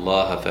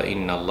ইয়াবুদুল্লাহা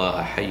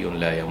ফাইন্নাল্লাহা হাইয়ুন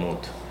লা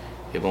ইয়ামুত,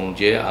 এবং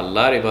যে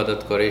আল্লাহর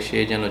ইবাদত করে সে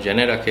যেন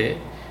জেনে রাখে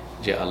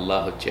যে আল্লাহ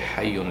হচ্ছে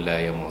হাইয়ুন লা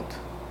ইয়ামুত,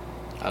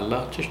 আল্লাহ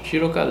হচ্ছে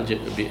চিরকাল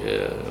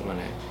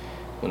মানে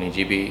উনি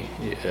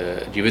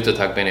জীবিত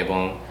থাকবেন এবং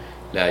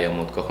লা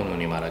ইয়ামুত, কখনো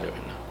উনি মারা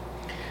যাবেন না।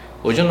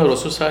 ওই জন্য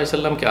রসুল সাল্লাল্লাহু আলাইহি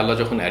সাল্লামকে আল্লাহ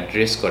যখন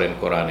অ্যাড্রেস করেন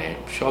কোরআনে,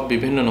 সব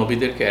বিভিন্ন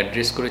নবীদেরকে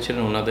অ্যাড্রেস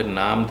করেছিলেন ওনাদের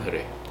নাম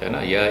ধরে, তাই না?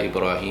 ইয়া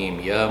ইব্রাহিম,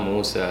 ইয়া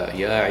মুসা,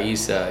 ইয়া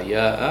ঈসা,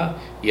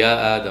 ইয়া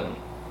আদম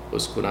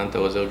উসকুন আনতা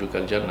ওয়া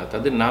যাওজুকাল জান্নাহ,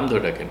 তাদের নাম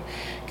ধরে ডাকেন।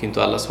 কিন্তু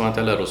আল্লাহ সুবহানাহু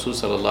ওয়া তাআলা রসুল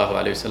সাল্লাল্লাহু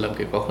আলাইহি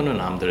সাল্লামকে কখনো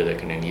নাম ধরে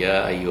ডাকেন, ইয়া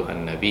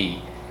আইয়ুহান নবী,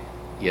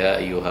 ইয়া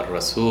আইয়ুহার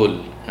রাসূল,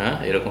 হ্যাঁ,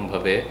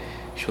 এরকমভাবে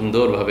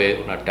সুন্দরভাবে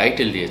ওনার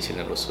টাইটেল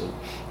দিয়েছিলেন রসুল।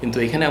 কিন্তু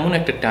এখানে এমন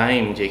একটা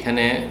টাইম যে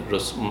এখানে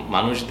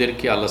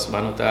মানুষদেরকে আল্লাহ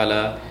সুবহানাহু ওয়া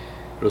তাআলা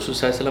রসুল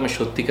সাল্লাল্লাহু আলাইহি সাল্লামের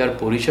সত্যিকার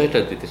পরিচয়টা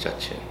দিতে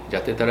চাচ্ছেন,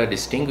 যাতে তারা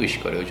ডিস্টিংগুইশ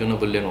করে। ওই জন্য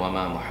বললেন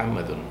ওয়ামা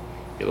মুহাম্মাদুন।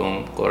 এবং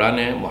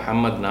কোরআনে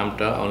মোহাম্মদ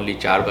নামটা অনলি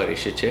 4 বার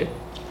এসেছে,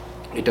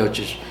 এটা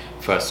হচ্ছে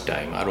ফার্স্ট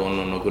টাইম। আরও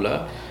অন্যগুলা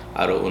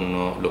আরও অন্য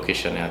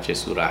লোকেশনে আছে,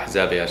 সূরা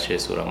আহজাবে আছে,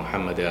 সূরা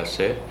মুহাম্মাদে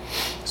আছে,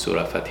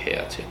 সূরা ফাতহে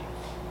আছে।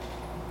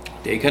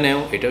 তো এখানেও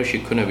এটাও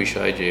শিক্ষণীয়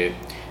বিষয় যে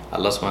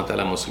আল্লাহ সুবহানাহু ওয়া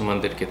তাআলা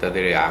মুসলমানদেরকে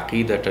তাদের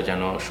আকীদাটা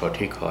যেন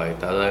সঠিক হয়,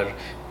 তাদের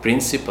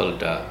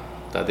প্রিন্সিপালটা,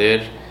 তাদের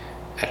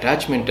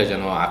অ্যাটাচমেন্টটা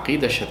যেন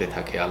আকীদার সাথে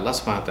থাকে, আল্লাহ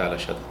সুবহানাহু ওয়া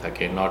তাআলার সাথে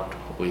থাকে, নট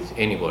উইথ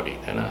এনিবডি,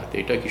 তাই না? তো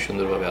এটা কি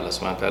সুন্দরভাবে আল্লাহ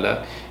সুবহানাহু ওয়া তাআলা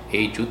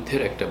এই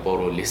যুদ্ধের একটা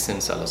বড়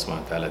লেসেন্স আল্লাহ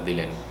সুবহানাহু ওয়া তাআলা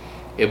দিলেন।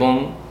 এবং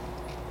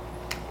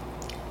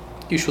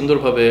কি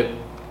সুন্দরভাবে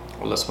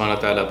আল্লাহ সুবহানাহু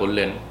ওয়া তাআলা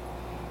বললেন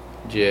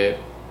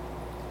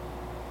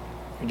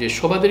যে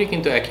সবাদেরই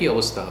কিন্তু একই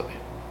অবস্থা হবে,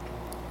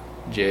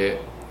 যে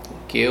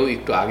কেউ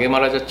একটু আগে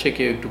মারা যাচ্ছে,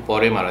 কেউ একটু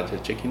পরে মারা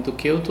যাচ্ছে, কিন্তু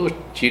কেউ তো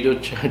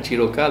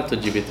চিরকাল তো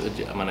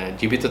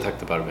জীবিত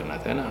থাকতে পারবে না,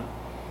 তাই না?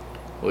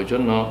 ওই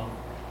জন্য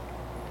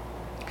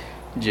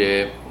যে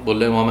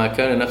বললেন ওয়ামা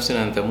কানা নাফসিন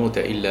আন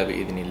তামুতা ইল্লা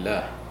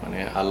বিইذনিল্লাহ, মানে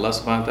আল্লাহ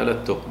সুবহানাহু ওয়া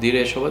তাআলার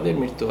তকদিরে সবাদের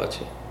মৃত্যু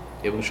আছে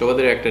এবং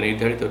সবাদের একটা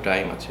নির্ধারিত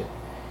টাইম আছে।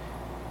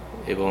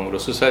 এবং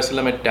রাসূল সাল্লাল্লাহু আলাইহি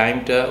সাল্লামের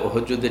টাইমটা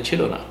উহুদ যুদ্ধে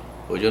ছিল না,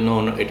 ওই জন্য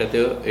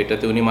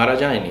এটাতে উনি মারা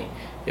যায়নি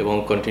এবং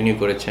কন্টিনিউ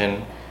করেছেন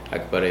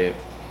একবারে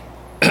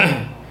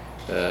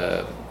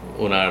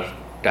ওনার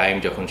টাইম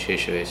যখন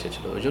শেষ হয়ে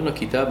এসেছিল। ওই জন্য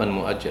কিতাবান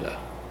মুআজ্জালা,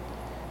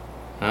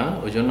 হ্যাঁ,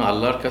 ওই জন্য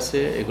আল্লাহর কাছে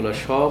এগুলো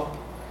সব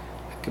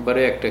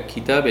একেবারে একটা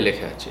কিতাবে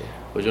লেখা আছে।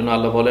 ওই জন্য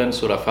আল্লাহ বলেন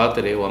সূরা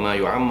ফাতিরে ওয়ামা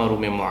ইউআম্মারু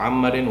মিন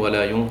মুআম্মারিন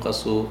ওয়ালা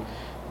ইউনকাসু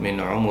মিন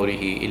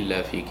উমরিহি ইল্লা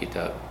ফি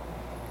কিতাব,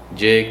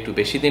 যে একটু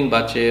বেশি দিন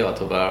বাঁচে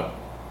অথবা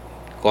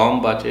কম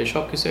বাঁচে,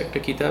 সব কিছু একটা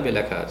কিতাবে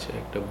লেখা আছে,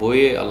 একটা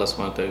বইয়ে আল্লাহ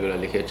সুবহানাহু ওয়া তাআলা এগুলো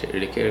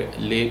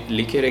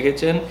লিখে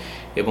রেখেছেন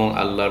এবং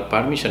আল্লাহর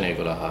পারমিশনে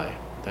এগুলো হয়,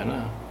 তাই না?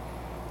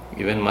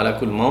 ইভেন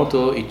মালাকুল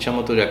মউতও ইচ্ছা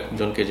মতো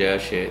একজনকে যায়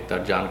আসে,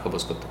 তার জান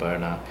কবজ করতে পারে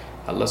না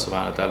আল্লাহ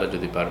সুবহানাহু ওয়া তাআলা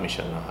যদি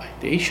পারমিশন না হয়।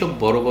 তো এইসব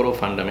বড় বড়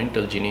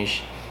ফান্ডামেন্টাল জিনিস,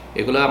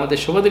 এগুলো আমাদের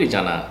সবাদেরই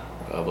জানা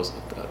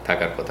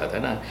থাকার কথা,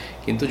 তাই না?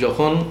 কিন্তু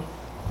যখন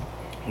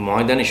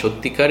ময়দানে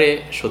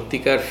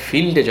সত্যিকার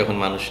ফিল্ডে যখন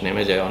মানুষ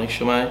নেমে যায়, অনেক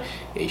সময়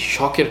এই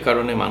শখের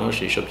কারণে মানুষ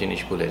এইসব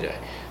জিনিস ভুলে যায়।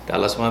 তা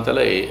আল্লাহ সুবহানাহু ওয়া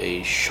তাআলা এই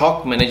শক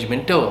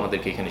ম্যানেজমেন্টটাও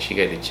আমাদেরকে এখানে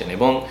শিখিয়ে দিচ্ছেন।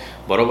 এবং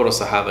বড় বড়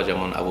সাহাবা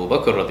যেমন আবু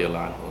বকর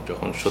রাদিয়াল্লাহু আনহু,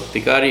 যখন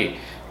সত্যিকারই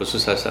রাসূল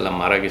সাল্লাল্লাহু আলাইহি সাল্লাম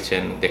মারা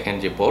গেছেন, দেখেন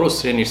যে বড়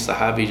শ্রেণীর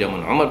সাহাবী যেমন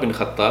ওমর বিন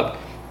খাত্তাব,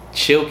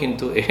 সেও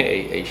কিন্তু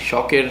এই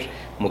শকের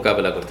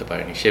মোকাবেলা করতে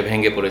পারেনি, সে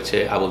ভেঙে পড়েছে,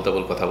 আবুল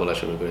তাবুল কথা বলা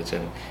শুরু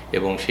করেছেন।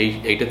 এবং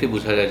এইটাতে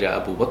বোঝা যায় যে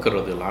আবু বকর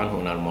রাদিয়াল্লাহু আনহু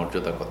ওনার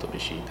মর্যাদা কত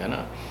বেশি, তাই না?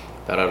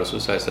 তারা রাসূল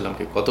সাল্লাল্লাহু আলাইহি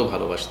সাল্লামকে কত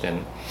ভালোবাসতেন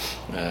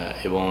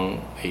এবং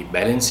এই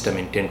ব্যালেন্সটা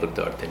মেনটেন করতে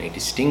পারতেন, এই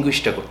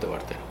ডিস্টিংগুইশটা করতে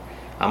পারতেন।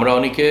 আমরা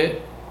অনেকে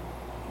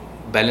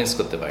ব্যালেন্স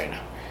করতে পারি না।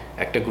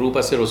 একটা গ্রুপ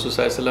আছে রাসূল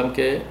সাল্লাল্লাহু আলাইহি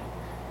সাল্লামকে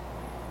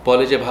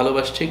বলে যে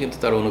ভালোবাসছে, কিন্তু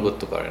তার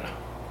অনুগত্য করে না,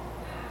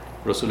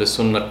 রসুলের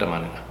সুন্নাতটা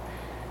মানে না।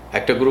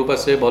 একটা গ্রুপ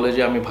আছে বলে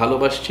যে আমি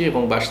ভালোবাসছি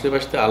এবং বাসতে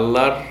বাসতে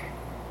আল্লাহর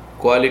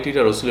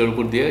কোয়ালিটিটা রসুলের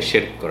উপর দিয়ে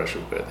শিরক করা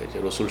শুরু করে দেয়, যে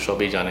রসুল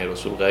সবই জানে,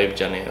 রসুল গায়েব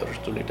জানে,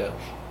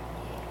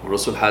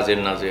 রসুল হাজের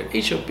নাজের,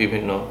 এইসব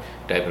বিভিন্ন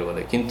টাইপের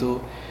বলে। কিন্তু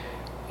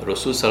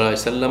রসুল সাল্লাল্লাহু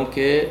আলাইহি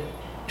সাল্লামকে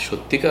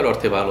সত্যিকার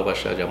অর্থে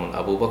ভালোবাসা যেমন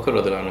আবু বকর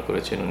রাদিয়াল্লাহু আনহু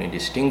করেছেন, উনি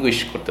ডিস্টিংগুইশ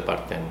করতে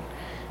পারতেন,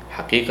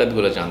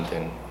 হাকিকাতগুলো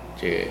জানতেন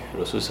যে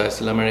রসুল সাল্লাল্লাহু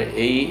আলাইহি সাল্লামের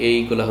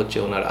এইগুলো হচ্ছে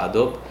ওনার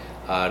আদব,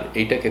 আর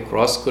এইটাকে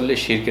ক্রস করলে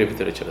শিরকের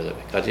ভিতরে চলে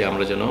যাবে। কাজে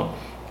আমরা যেন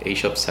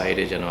এইসব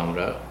সাইডে যেন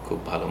আমরা খুব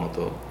ভালো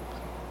মতো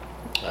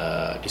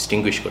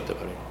ডিস্টিংগুইশ করতে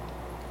পারি।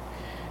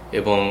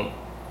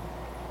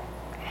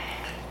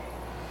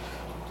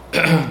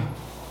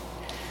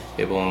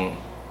 এবং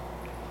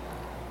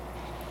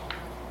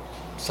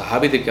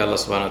সাহাবীদেরকে আল্লাহ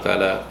সুবহানাহু ওয়া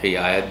তাআলা এই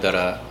আয়াত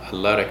দ্বারা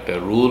আল্লাহর একটা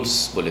রুলস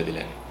বলে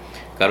দিলেন।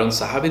 কারণ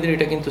সাহাবীদের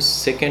এটা কিন্তু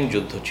সেকেন্ড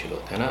যুদ্ধ ছিল,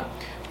 তাই না?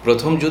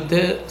 প্রথম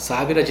যুদ্ধে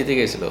সাহাবীরা জিতে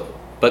গিয়েছিল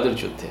বদর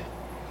যুদ্ধে।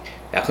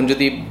 এখন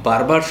যদি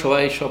বারবার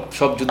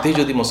সব যুদ্ধেই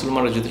যদি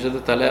মুসলমানরা যুদ্ধ যেত,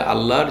 তাহলে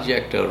আল্লাহর যে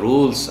একটা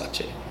রুলস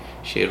আছে,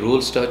 সেই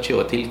রুলসটা হচ্ছে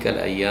ওয়াতিলকাল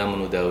আইয়ামু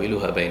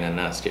নুদাউইলুহা বাইনান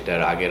নাস,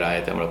 যেটার আগের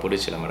আয়াতে আমরা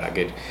পড়েছিলাম আর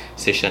আগের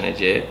সেশনে,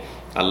 যে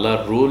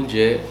আল্লাহর রুল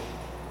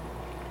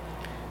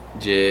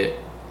যে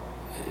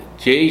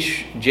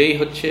যেই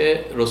হচ্ছে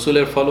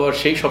রসুলের ফলোয়ার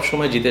সেই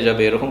সবসময় জিতে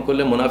যাবে, এরকম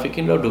করলে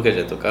মুনাফিকিনরাও ঢুকে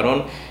যেত। কারণ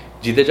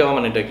জিতে যাওয়া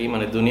মানেটা কি?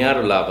 মানে দুনিয়ার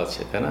লাভ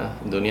আছে, তাই না?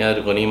 দুনিয়ার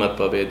গনিমত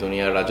পাবে,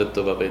 দুনিয়ার রাজত্ব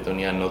পাবে,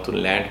 দুনিয়ার নতুন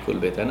ল্যান্ড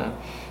খুলবে, তাই না?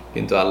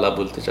 কিন্তু আল্লাহ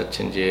বলতে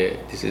চাচ্ছেন যে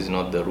this is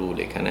not the rule.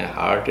 এখানে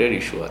হার্টের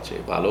ইস্যু আছে,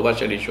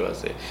 ভালোবাসার ইস্যু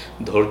আছে,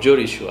 ধৈর্যর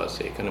ইস্যু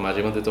আছে। এখানে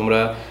মাঝে মধ্যে তোমরা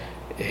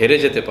হেরে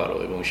যেতে পারো,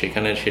 এবং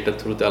সেখানে সেটা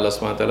থ্রুতে আল্লাহ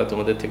সুবহানাহু ওয়া তাআলা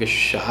তোমাদের থেকে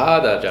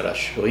শাহাদা, যারা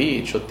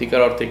শহীদ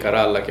সত্যিকার অর্থে কারা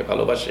আল্লাহকে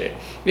ভালোবাসে,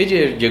 এই যে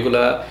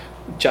যেগুলা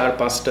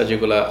 4-5টা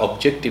যেগুলা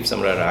অবজেক্টিভস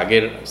আমরা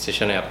আগের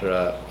সেশনে,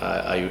 আপনারা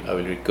আই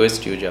উইল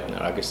রিকোয়েস্ট ইউ যে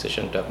আপনার আগের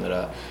সেশনটা আপনারা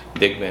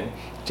দেখবেন,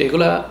 যে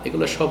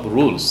এগুলো সব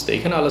রুলস। তো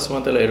এখানে আল্লাহ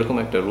সুবহানাহু ওয়া তাআলা এরকম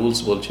একটা রুলস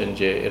বলছেন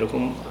যে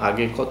এরকম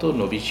আগে কত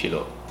নবী ছিল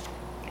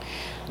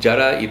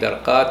যারা ইদার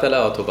কাতালা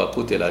অথবা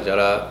কুতেলা,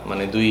 যারা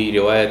মানে 2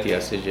 রিওয়ায়াতই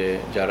আছে যে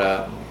যারা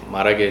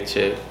মারা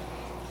গেছে,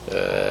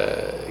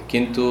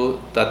 কিন্তু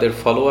তাদের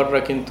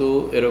ফলোয়াররা কিন্তু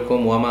এরকম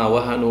ওয়ামা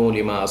ওয়াহানু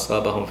লিমা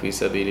আসাবাহুম ফি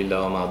সাবিলিল্লাহ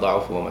ওয়ামা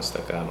দাউফু ওয়া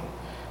মাস্তাকানু,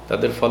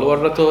 তাদের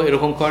ফলোয়াররা তো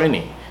এরকম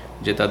করেনি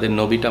যে তাদের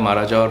নবীটা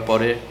মারা যাওয়ার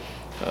পরে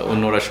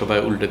অন্যরা সবাই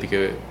উল্টো দিকে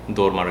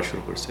দৌড় মারা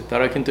শুরু করছে,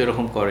 তারা কিন্তু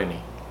এরকম করেনি।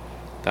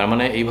 তার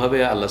মানে এইভাবে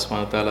আল্লাহ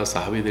সুবহানাহু ওয়া তাআলা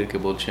সাহাবীদেরকে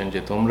বলছেন যে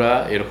তোমরা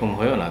এরকম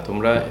হয়েও না,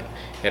 তোমরা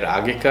এর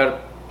আগেকার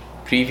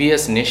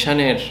প্রিভিয়াস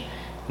নেশনের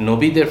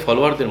নবীদের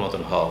ফলোয়ারদের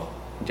মতন হও,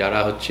 যারা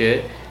হচ্ছে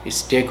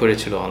স্টে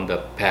করেছিল on the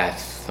path,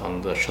 on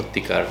the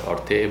সত্যিকার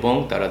অর্থে, এবং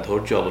তারা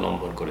ধৈর্য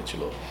অবলম্বন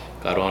করেছিল,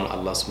 কারণ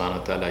আল্লাহ সুবহানাহু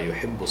ওয়া তাআলা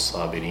ইউহিব্বুস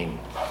সাবিরিন,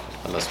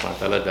 আল্লাহ সুবহানাহু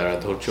ওয়া তাআলা যারা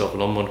ধৈর্য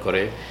অবলম্বন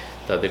করে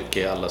তাদেরকে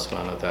আল্লাহ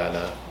সুবহানাহু ওয়া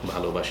তাআলা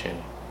ভালোবাসেন।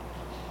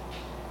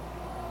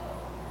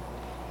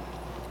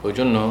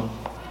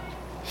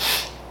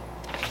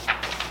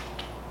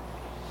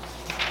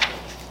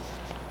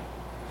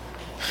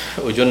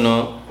 ওই জন্য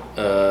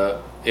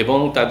এবং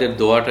তাদের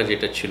দোয়াটা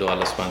যেটা ছিল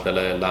আল্লাহ সুবহানাহু ওয়া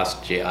তাআলা লাস্ট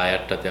যে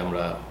আয়াতটাতে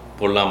আমরা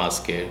পড়লাম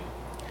আজকে,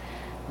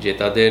 যে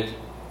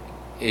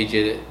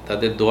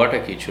তাদের দোয়াটা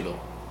কি ছিল,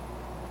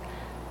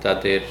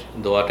 তাদের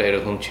দোয়াটা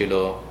এরকম ছিল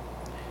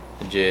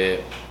যে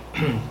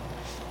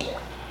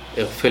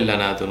ইগফির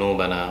লানা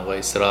যুনুবানা ওয়া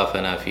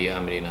ইসরাফানা ফি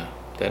আমরিনা,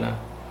 তাই না,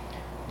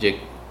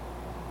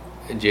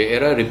 যে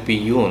এরা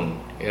রিপিয়ুন,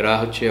 এরা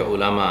হচ্ছে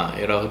উলামা,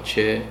 এরা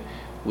হচ্ছে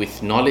উইথ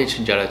নলেজ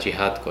যারা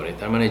জিহাদ করে।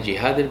 তার মানে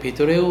জিহাদের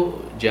ভিতরেও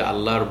যে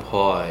আল্লাহর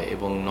ভয়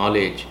এবং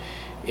নলেজ,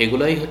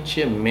 এগুলাই হচ্ছে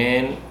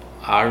মেন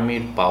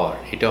আর্মির পাওয়ার,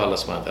 এটাও আল্লাহ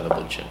সুবহানাহু ওয়া তাআলা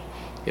বলছেন।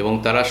 এবং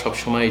তারা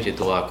সবসময় যে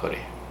দোয়া করে,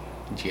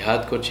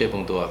 জিহাদ করছে এবং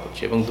দোয়া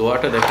করছে, এবং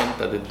দোয়াটা দেখেন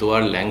তাদের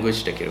দোয়ার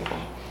ল্যাঙ্গুয়েজটা কীরকম,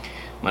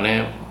 মানে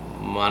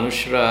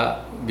মানুষরা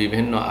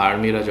বিভিন্ন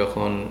আর্মিরা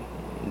যখন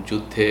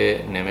যুদ্ধে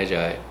নেমে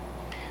যায়,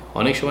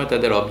 অনেক সময়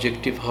তাদের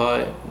অবজেক্টিভ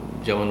হয়,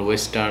 যেমন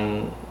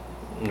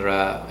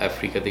ওয়েস্টার্নরা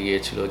আফ্রিকাতে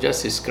গিয়েছিল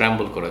জাস্ট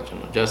স্ক্র্যাম্বল করার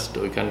জন্য, জাস্ট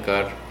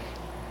ওইখানকার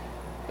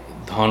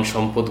ধন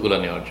সম্পদগুলো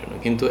নেওয়ার জন্য,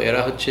 কিন্তু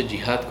এরা হচ্ছে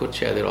জিহাদ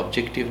করছে, এদের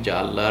অবজেক্টিভ যে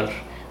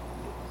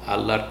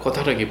আল্লাহর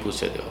কথাটাকে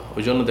পৌঁছে দেওয়া।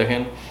 ওই জন্য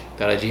দেখেন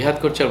তারা জিহাদ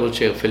করছে আর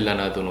বলছে ইগফির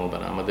লানা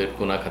যুনুবানা, আমাদের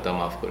গুনাহ খাতা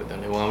মাফ করে দেন,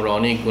 এবং আমরা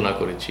অনেক গুনাহ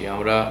করেছি,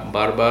 আমরা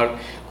বারবার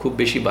খুব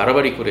বেশি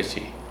বাড়াবাড়ি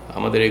করেছি,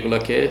 আমাদের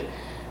এগুলাকে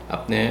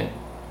আপনি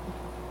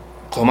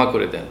ক্ষমা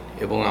করে দেন,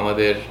 এবং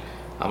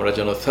আমরা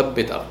যেন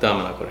সাব্বিত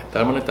আকদামনা করে।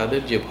 তার মানে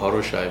তাদের যে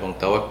ভরসা এবং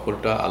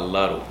তাওয়াক্কুলটা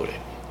আল্লাহর উপরে,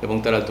 এবং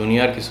তারা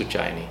দুনিয়ার কিছু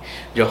চায়নি।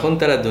 যখন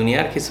তারা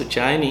দুনিয়ার কিছু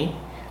চায়নি,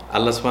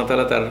 আল্লাহ সুবহানাহু ওয়া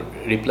তাআলা তার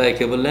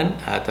রিপ্লাইকে বললেন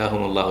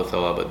আতাহুমুল্লাহু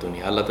সাওয়াবাদ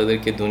দুনিয়া, আল্লাহ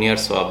তাদেরকে দুনিয়ার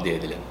সওয়াব দিয়ে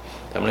দিলেন।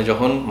 তার মানে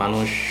যখন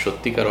মানুষ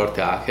সত্যিকার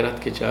অর্থে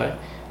আখিরাতকে চায়,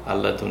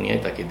 আল্লাহ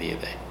দুনিয়ায় তাকে দিয়ে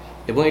দেয়।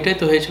 এবং এটাই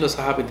তো হয়েছিল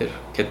সাহাবীদের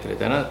ক্ষেত্রে,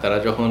 তাই না? তারা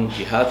যখন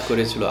জিহাদ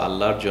করেছিল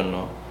আল্লাহর জন্য,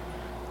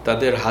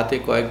 তাদের হাতে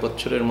কয়েক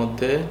বছরের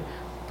মধ্যে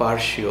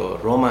পার্সীয়,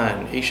 রোমান,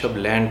 এইসব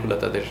ল্যান্ডগুলো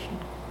তাদের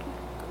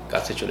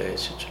কাছে চলে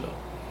এসেছিল,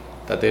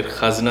 তাদের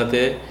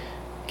খাজনাতে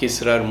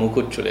কিসরার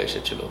মুকুট চলে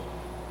এসেছিল,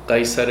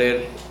 কাইসারের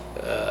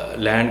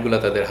ল্যান্ডগুলো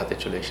তাদের হাতে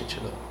চলে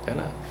এসেছিল, তাই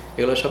না?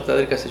 এগুলো সব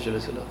তাদের কাছে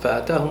চলেছিল।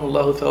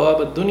 ফাআতাহুমুল্লাহু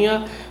সাওয়াবাদ দুনিয়া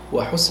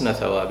ওয়া হুসনা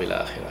সাওয়াবিল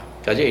আখিরা।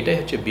 কাজে এটাই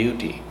হচ্ছে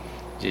বিউটি,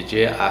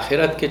 যে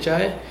আখিরাতকে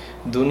চায়,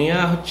 দুনিয়া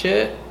হচ্ছে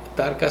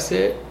তার কাছে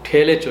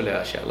ঠেলে চলে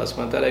আসে, আল্লাহ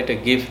সুবহানাহু ওয়া তাআলা এটা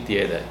গিফট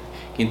দিয়ে দেয়।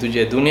 কিন্তু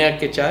যে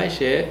দুনিয়াকে চায়,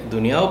 সে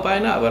দুনিয়াও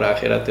পায় না, আবার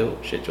আখিরাতেও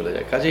সে চলে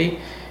যায়। কাজেই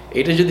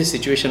এটা যদি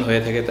সিচুয়েশন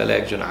হয়ে থাকে, তাহলে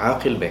একজন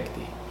আকিল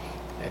ব্যক্তি,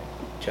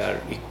 যার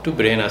একটু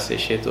ব্রেন আছে,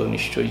 সে তো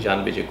নিশ্চয়ই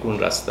জানবে যে কোন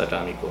রাস্তাটা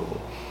আমি করব।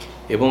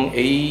 এবং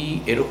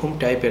এরকম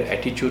টাইপের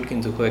অ্যাটিটিউড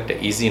কিন্তু খুব একটা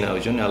ইজি না।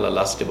 ওই জন্য আল্লাহ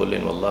লাস্টে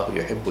বললেন আল্লাহু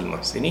ইউহিব্বুল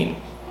মুহসিনিন,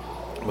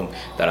 এবং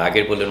তার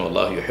আগের বললেন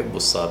আল্লাহু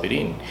ইউহিব্বুস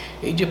সাবিরিন।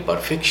 এই যে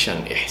পারফেকশন,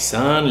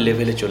 ইহসান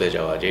লেভেলে চলে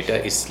যাওয়া, যেটা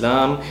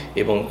ইসলাম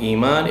এবং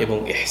ঈমান এবং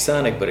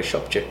ইহসান একবারে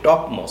সবচেয়ে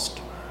টপ মোস্ট,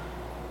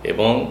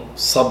 এবং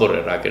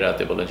সবরের আগে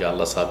রাতে বলে যে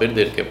আল্লাহ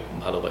সাবিরদেরকে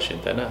ভালোবাসেন,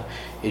 তাই না?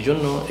 এই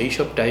জন্য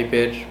এইসব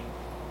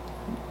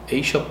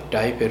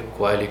টাইপের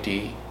কোয়ালিটি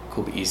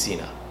খুব ইজি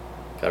না,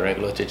 কারণ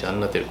এগুলো হচ্ছে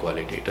জান্নাতের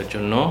কোয়ালিটি। এটার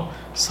জন্য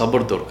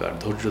সবর দরকার,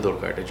 ধৈর্য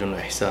দরকার, এটার জন্য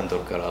ইহসান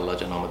দরকার। আল্লাহ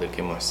যেন আমাদেরকে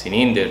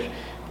মুহসিনিনদের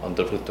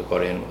অন্তর্ভুক্ত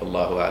করেন।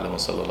 আল্লাহু আ'লাম,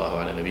 সাল্লাল্লাহু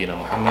আলা নবিয়িনা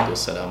মুহাম্মদ।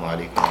 আসসালামু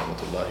আলাইকুম ওয়া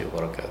রাহমাতুল্লাহি ওয়া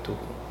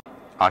বারাকাতুহু।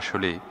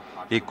 আসলে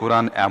এই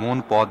কোরআন এমন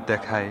পথ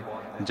দেখায়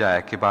যা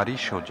একেবারেই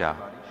সোজা।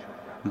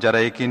 যারা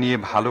একে নিয়ে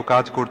ভালো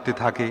কাজ করতে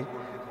থাকে,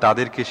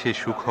 তাদেরকে সে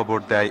সুখবর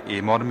দেয় এ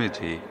মর্মে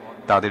যে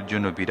তাদের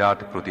জন্য বিরাট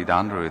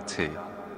প্রতিদান রয়েছে।